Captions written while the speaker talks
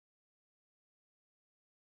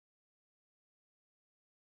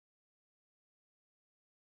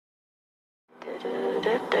Some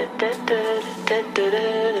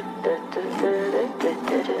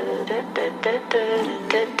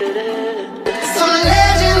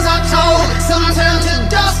legends are told, some turn to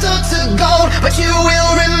dust or to gold, but you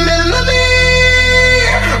will remember me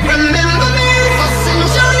for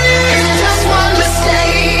centuries. Just one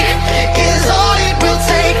mistake is all it will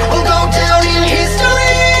take. We'll go down in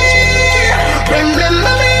history.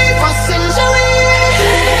 Remember me for centuries.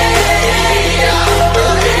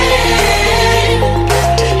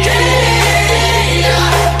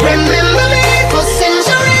 Remember me for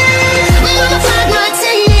centuries. Mama tied my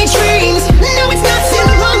teenage dreams. No, it's nothing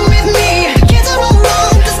wrong with me. Kids are all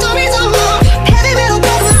wrong, the stories are wrong. Heavy metal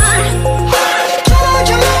broke my heart.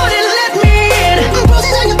 Come on and let me in.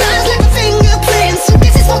 Bruises on your thighs like the fingerprints.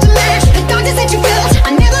 This is supposed to match the darkness that you felt.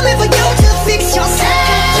 I never meant for you to fix yourself.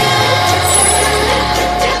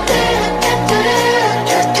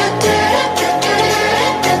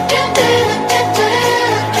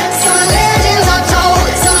 Some legends are told,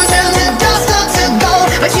 some turn to dust or to gold,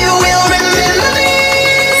 but you will remember me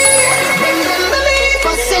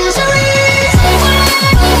for centuries.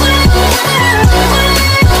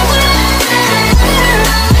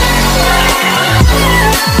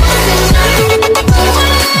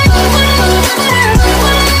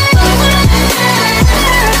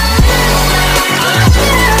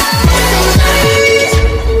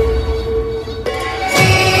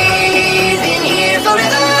 We've been here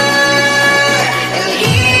forever, and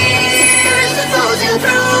here's the frozen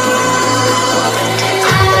proof.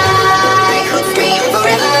 I could scream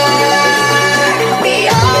forever. We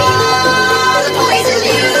are the poison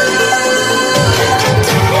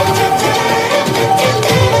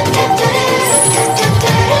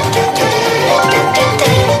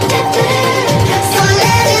Some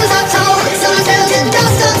legends are told, some turn to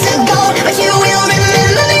dust or to gold, but you will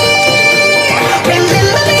remember me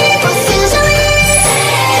for centuries.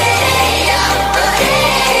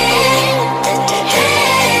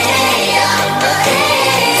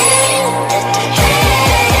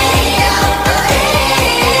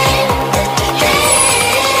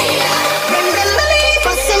 Remember me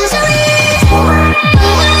for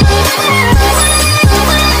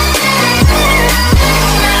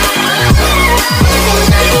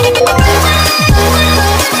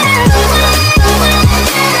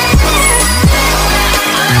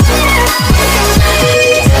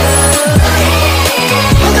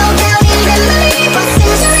We'll go down in memory for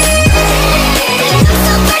centuries. I'm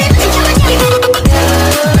so pretty, but you can't take it.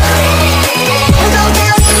 We'll go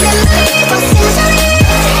down in memory for centuries.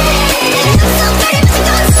 I'm so pretty, but you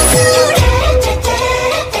can't take it.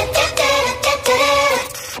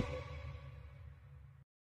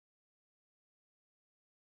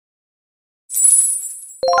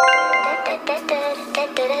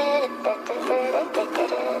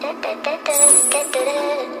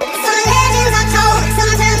 Some legends are told,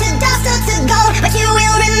 some turn to dust or to gold, but you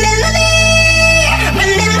will remember me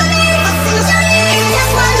for centuries.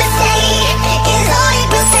 Just one mistake is all it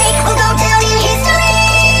will take. We'll go down in history.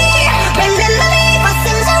 Remember me for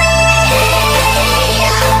centuries.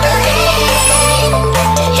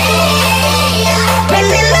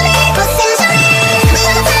 Remember me for centuries.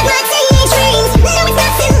 Mama tied my teenage dreams. No, it's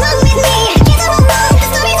nothing wrong with me. Kids are all wrong, the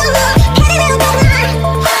stories are wrong. Heavy metal broke my heart.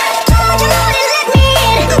 Come on and let me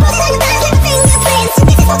in.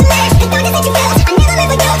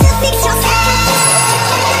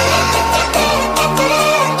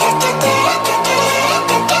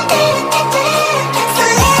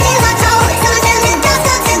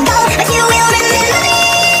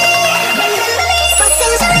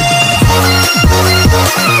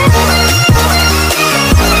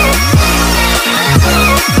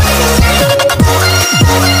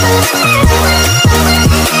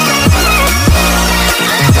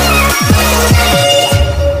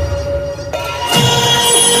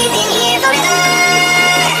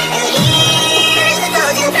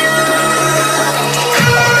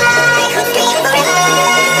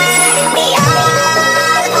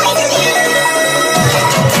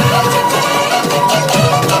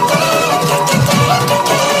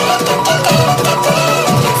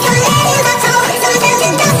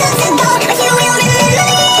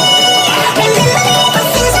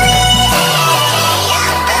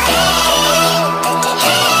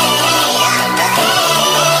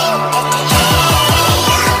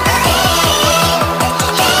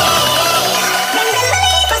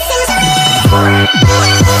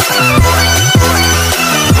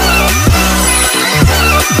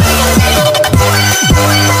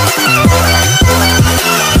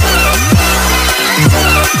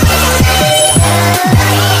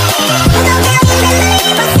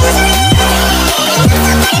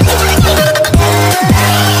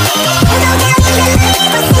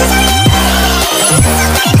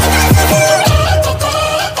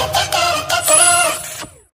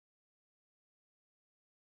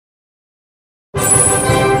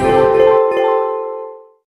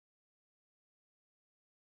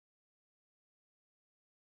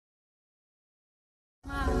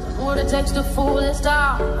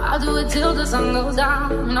 star. I'll do it till the sun goes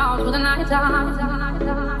down and all through the night time.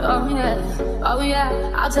 Oh yeah, oh yeah,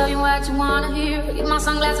 I'll tell you what you wanna hear. Keep my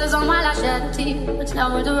sunglasses on while I shed a tear. It's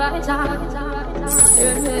never the right time.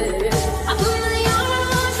 Yeah, yeah, yeah. I put my armor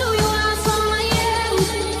on, show you how strong I am.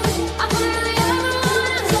 I put my armor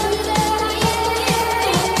on, I'll tell you that I am.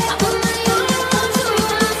 I put my armor on, show you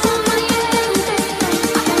how strong I am. I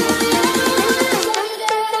put my armor on, I'll tell you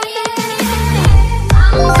that I am.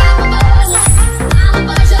 I'm unstoppable. I'm a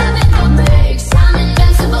bunch of incomplete. I'm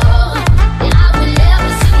invincible. And I will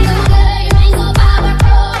never single day make a power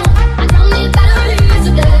grow. I don't need batteries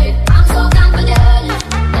today. I'm so confident.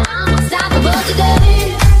 And I'm unstoppable today.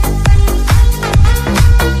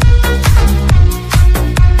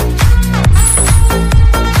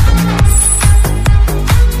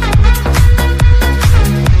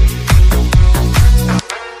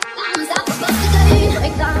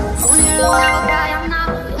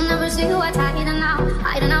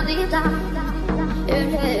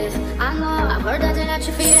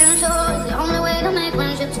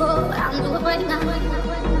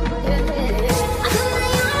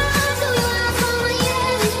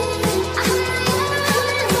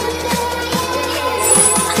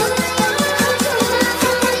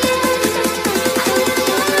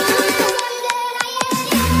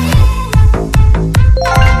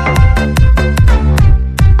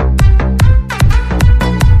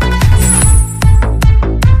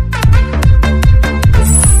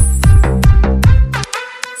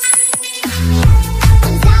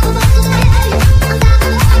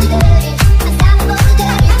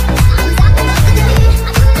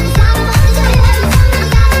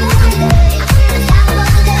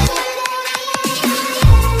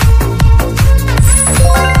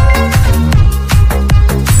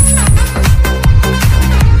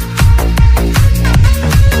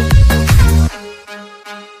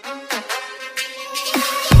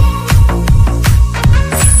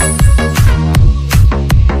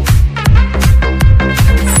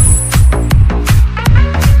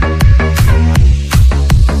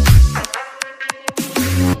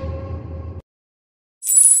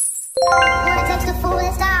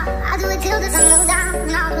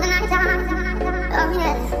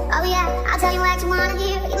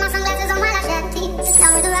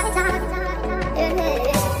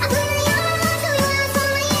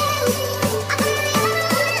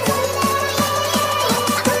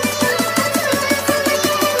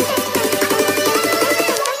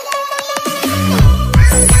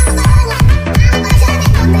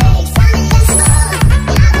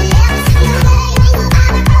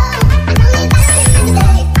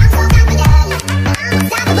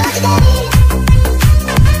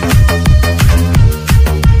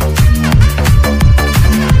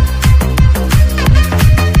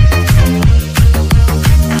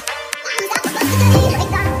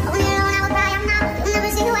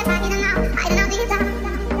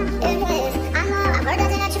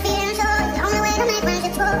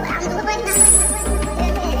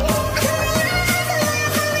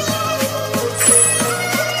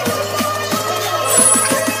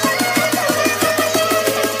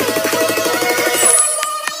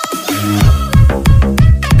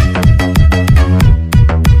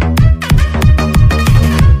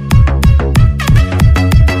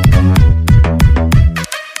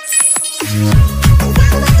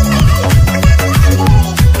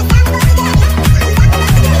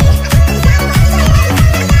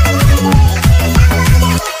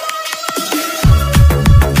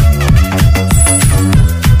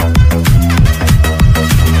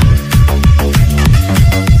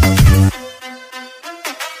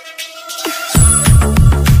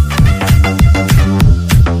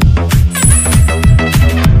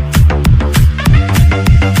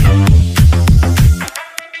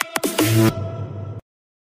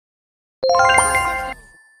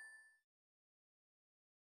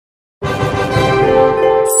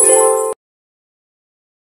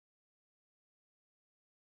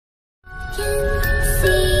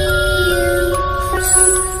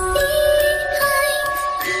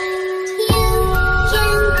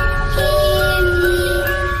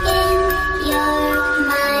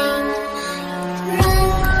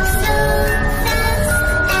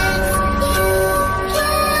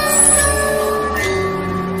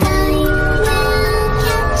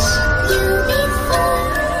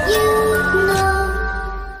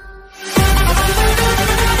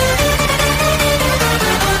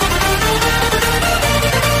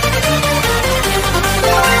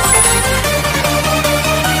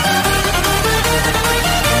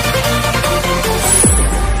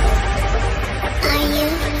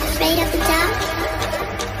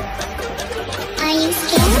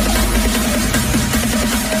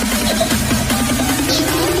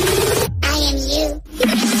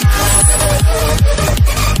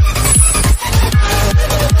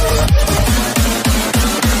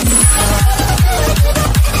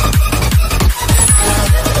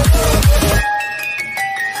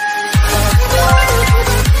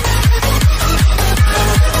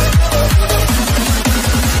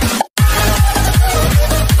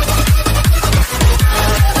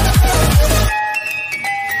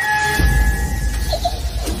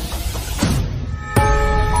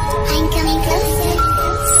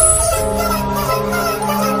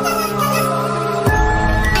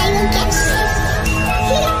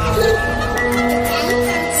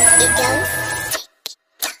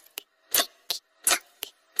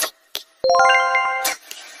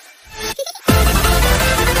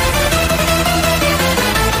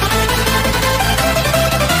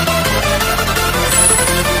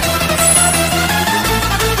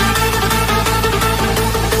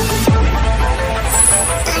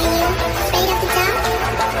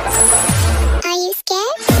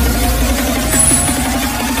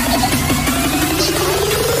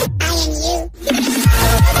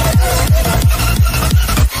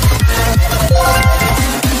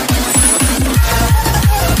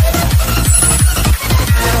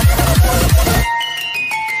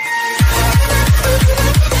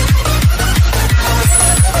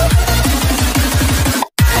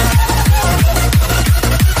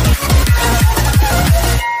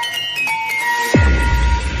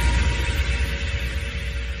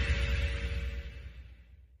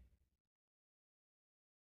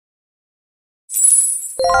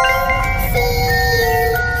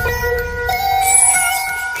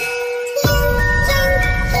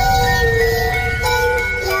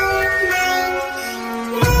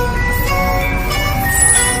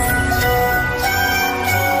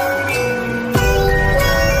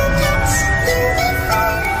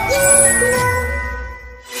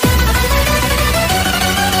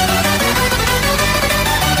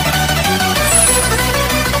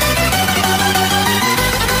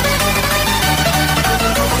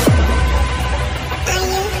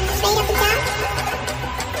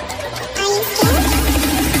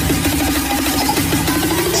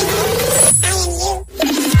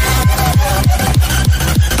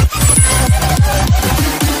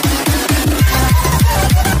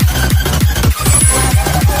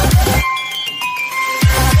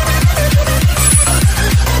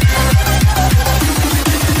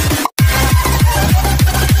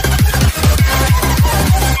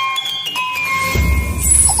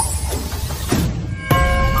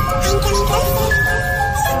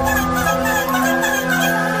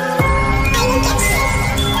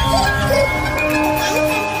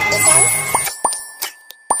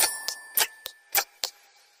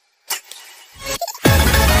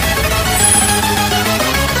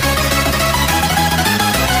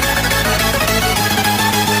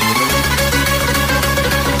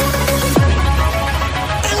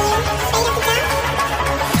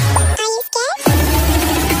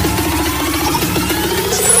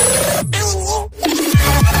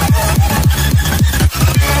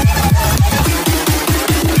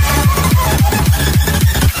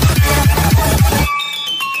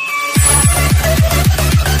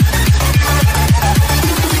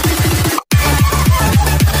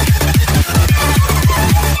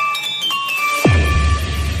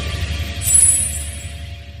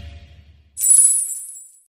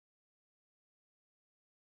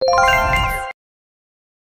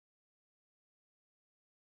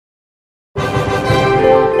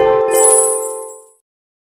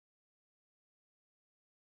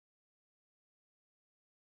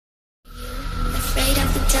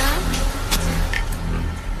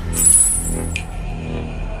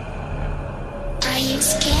 you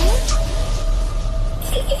scared?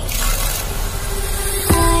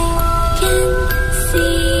 I can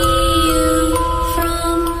see